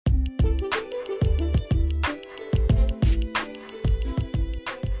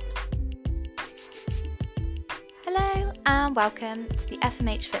and welcome to the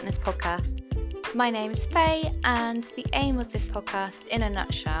FMH Fitness Podcast. My name is Faye, and the aim of this podcast, in a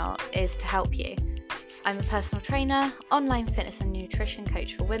nutshell, is to help you. I'm a personal trainer, online fitness and nutrition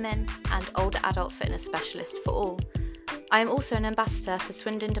coach for women, and older adult fitness specialist for all. I am also an ambassador for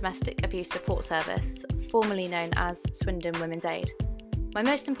Swindon Domestic Abuse Support Service, formerly known as Swindon Women's Aid. My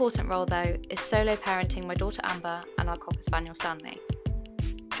most important role, though, is solo parenting my daughter Amber and our Cocker Spaniel Stanley.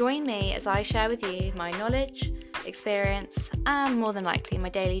 Join me as I share with you my knowledge, experience, and more than likely my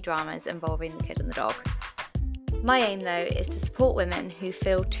daily dramas involving the kid and the dog. My aim, though, is to support women who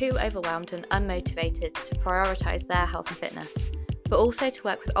feel too overwhelmed and unmotivated to prioritise their health and fitness, but also to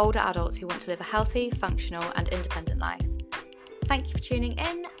work with older adults who want to live a healthy, functional, and independent life. Thank you for tuning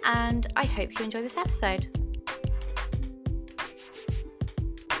in, and I hope you enjoy this episode.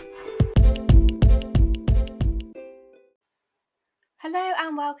 Hello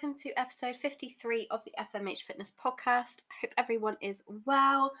and welcome to episode 53 of the FMH Fitness Podcast. I hope everyone is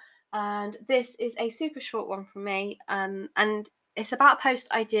well, and this is a super short one from me, and it's about a post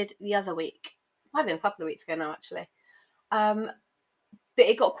I did the other week. Might have been a couple of weeks ago now, actually. But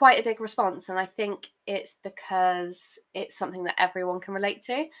it got quite a big response, and I think it's because it's something that everyone can relate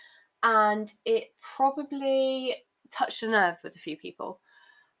to, and it probably touched a nerve with a few people.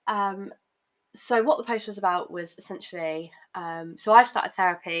 So what the post was about was essentially, so I've started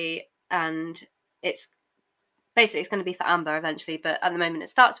therapy, and it's going to be for Amber eventually, but at the moment it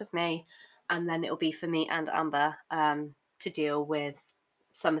starts with me, and then it'll be for me and Amber to deal with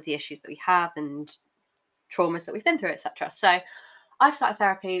some of the issues that we have and traumas that we've been through, etc. So I've started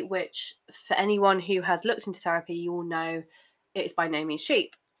therapy, which for anyone who has looked into therapy, you will know it is by no means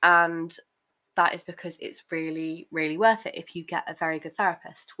cheap, and that is because it's really, really worth it if you get a very good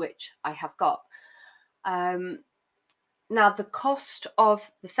therapist, which I have got. Now, the cost of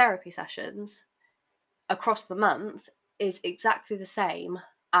the therapy sessions across the month is exactly the same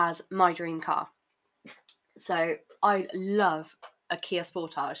as my dream car. So I love a Kia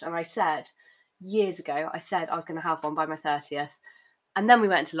Sportage, and I said years ago, I was going to have one by my 30th. And then we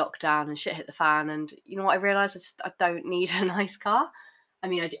went into lockdown and shit hit the fan. And you know what I realised? I don't need a nice car. I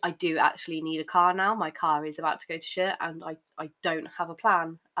mean, I do actually need a car now. My car is about to go to shit, and I don't have a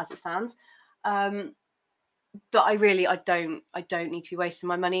plan as it stands. But I don't need to be wasting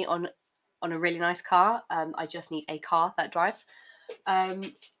my money on a really nice car. I just need a car that drives.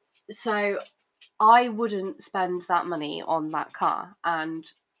 So I wouldn't spend that money on that car. And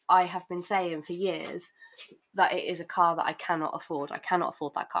I have been saying for years that it is a car that I cannot afford. I cannot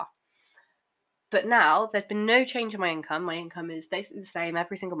afford that car. But now there's been no change in my income. My income is basically the same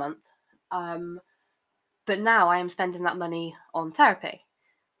every single month. But now I am spending that money on therapy.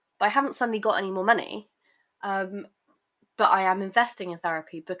 But I haven't suddenly got any more money. But I am investing in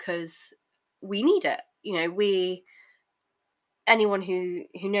therapy because we need it. You know, anyone who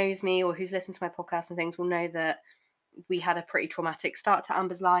knows me or who's listened to my podcast and things will know that we had a pretty traumatic start to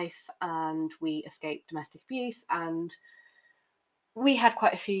Amber's life, and we escaped domestic abuse, and we had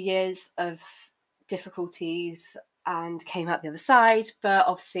quite a few years of difficulties and came out the other side, but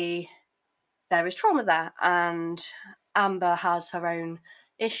obviously there is trauma there, and Amber has her own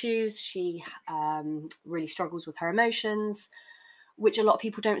issues. She really struggles with her emotions, which a lot of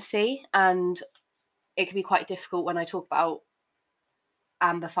people don't see, and it can be quite difficult when I talk about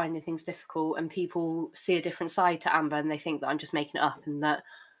Amber finding things difficult, and people see a different side to Amber and they think that I'm just making it up, and that,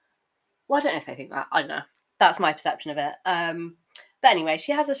 well, I don't know if they think that, I don't know, that's my perception of it. But anyway,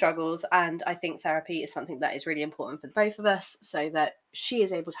 she has her struggles, and I think therapy is something that is really important for both of us, so that she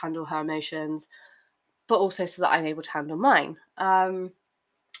is able to handle her emotions, but also so that I'm able to handle mine.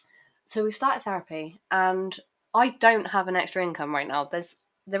 So we've started therapy, and I don't have an extra income right now.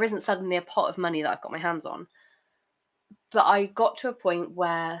 There isn't suddenly a pot of money that I've got my hands on. But I got to a point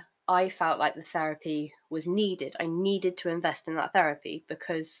where I felt like the therapy was needed. I needed to invest in that therapy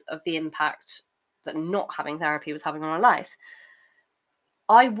because of the impact that not having therapy was having on my life.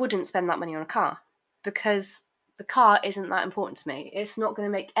 I wouldn't spend that money on a car because the car isn't that important to me. It's not going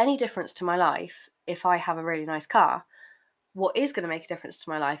to make any difference to my life if I have a really nice car. What is going to make a difference to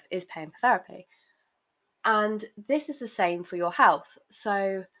my life is paying for therapy. And this is the same for your health.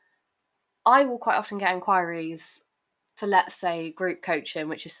 So I will quite often get inquiries for, let's say, group coaching,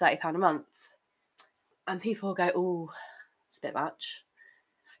 which is £30 a month. And people will go, oh, it's a bit much.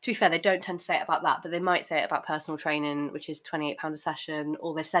 To be fair, they don't tend to say it about that, but they might say it about personal training, which is £28 a session,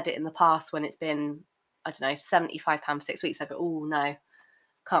 or they've said it in the past when it's been, I don't know, £75 for 6 weeks. They go, oh, no,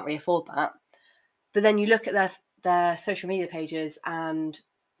 can't really afford that. But then you look at their social media pages, and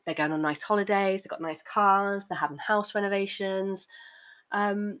they're going on nice holidays, they've got nice cars, they're having house renovations.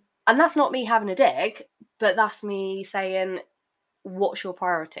 And that's not me having a dig, But that's me saying, what's your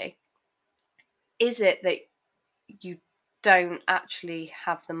priority? Is it that you don't actually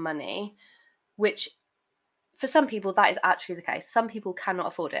have the money, which for some people that is actually the case. Some people cannot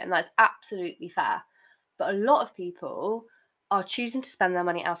afford it, and that is absolutely fair. But a lot of people are choosing to spend their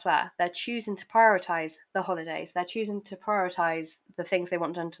money elsewhere. They're choosing to prioritize the holidays. They're choosing to prioritize the things they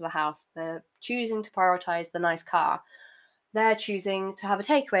want done to the house. They're choosing to prioritize the nice car. They're choosing to have a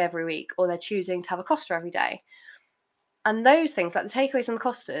takeaway every week, or they're choosing to have a Costa every day. And those things, like the takeaways and the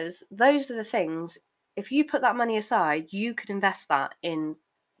Costas, those are the things, if you put that money aside, you could invest that in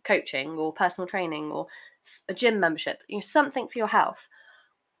coaching or personal training or a gym membership, something for your health.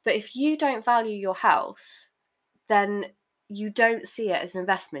 But if you don't value your health, then you don't see it as an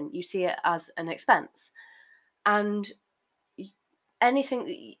investment, you see it as an expense. And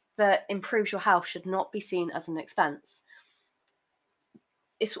anything that improves your health should not be seen as an expense.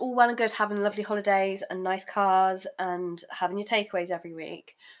 It's all well and good having lovely holidays and nice cars and having your takeaways every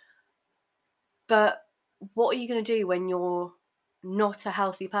week. But what are you going to do when you're not a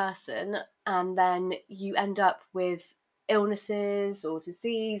healthy person and then you end up with illnesses or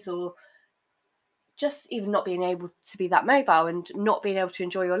disease, or just even not being able to be that mobile and not being able to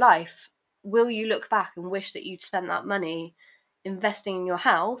enjoy your life? Will you look back and wish that you'd spent that money investing in your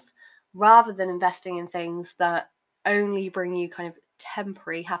health rather than investing in things that only bring you kind of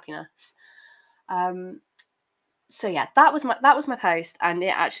temporary happiness? So yeah, that was my post, and it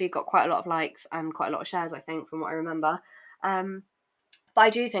actually got quite a lot of likes and quite a lot of shares, I think, from what I remember. But I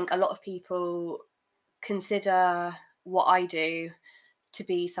do think a lot of people consider what I do to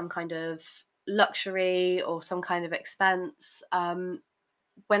be some kind of luxury or some kind of expense, when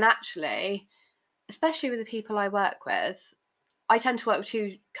actually, especially with the people I work with, I tend to work with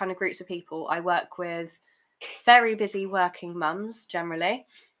two kind of groups of people. I work with very busy working mums generally,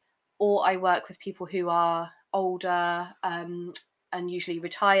 or I work with people who are older and usually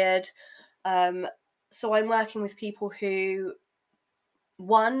retired. So I'm working with people who,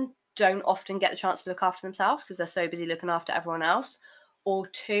 one, don't often get the chance to look after themselves because they're so busy looking after everyone else, or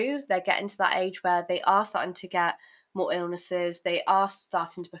two, they're getting to that age where they are starting to get more illnesses, they are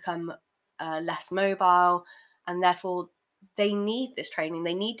starting to become less mobile, and therefore they need this training.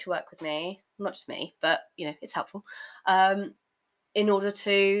 They need to work with me, not just me, but it's helpful, in order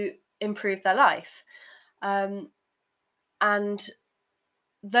to improve their life. And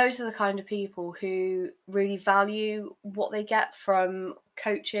those are the kind of people who really value what they get from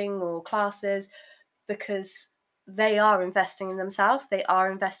coaching or classes, because they are investing in themselves, they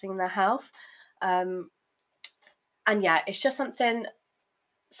are investing in their health. And yeah, it's just something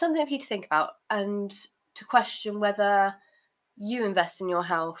for you to think about and to question whether you invest in your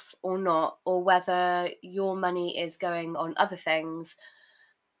health or not, or whether your money is going on other things,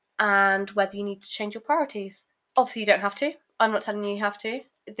 and whether you need to change your priorities. Obviously, you don't have to. I'm not telling you you have to.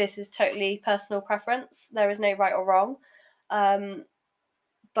 This is totally personal preference. There is no right or wrong.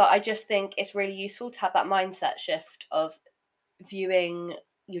 But I just think it's really useful to have that mindset shift of viewing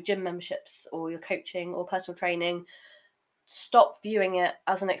your gym memberships or your coaching or personal training. Stop viewing it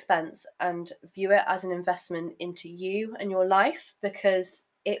as an expense and view it as an investment into you and your life, because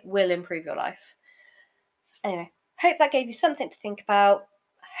it will improve your life. Anyway, hope that gave you something to think about.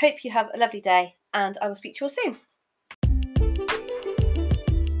 Hope you have a lovely day, and I will speak to you all soon.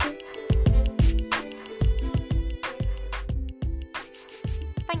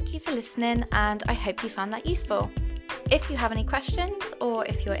 Thank you for listening, and I hope you found that useful. If you have any questions, or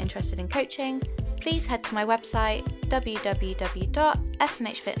if you're interested in coaching, please head to my website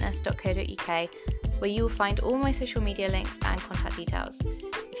www.fmhfitness.co.uk, where you will find all my social media links and contact details.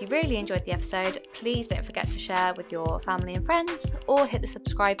 If you really enjoyed the episode, please don't forget to share with your family and friends, or hit the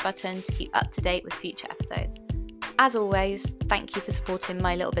subscribe button to keep up to date with future episodes. As always, thank you for supporting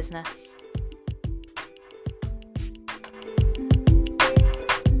my little business.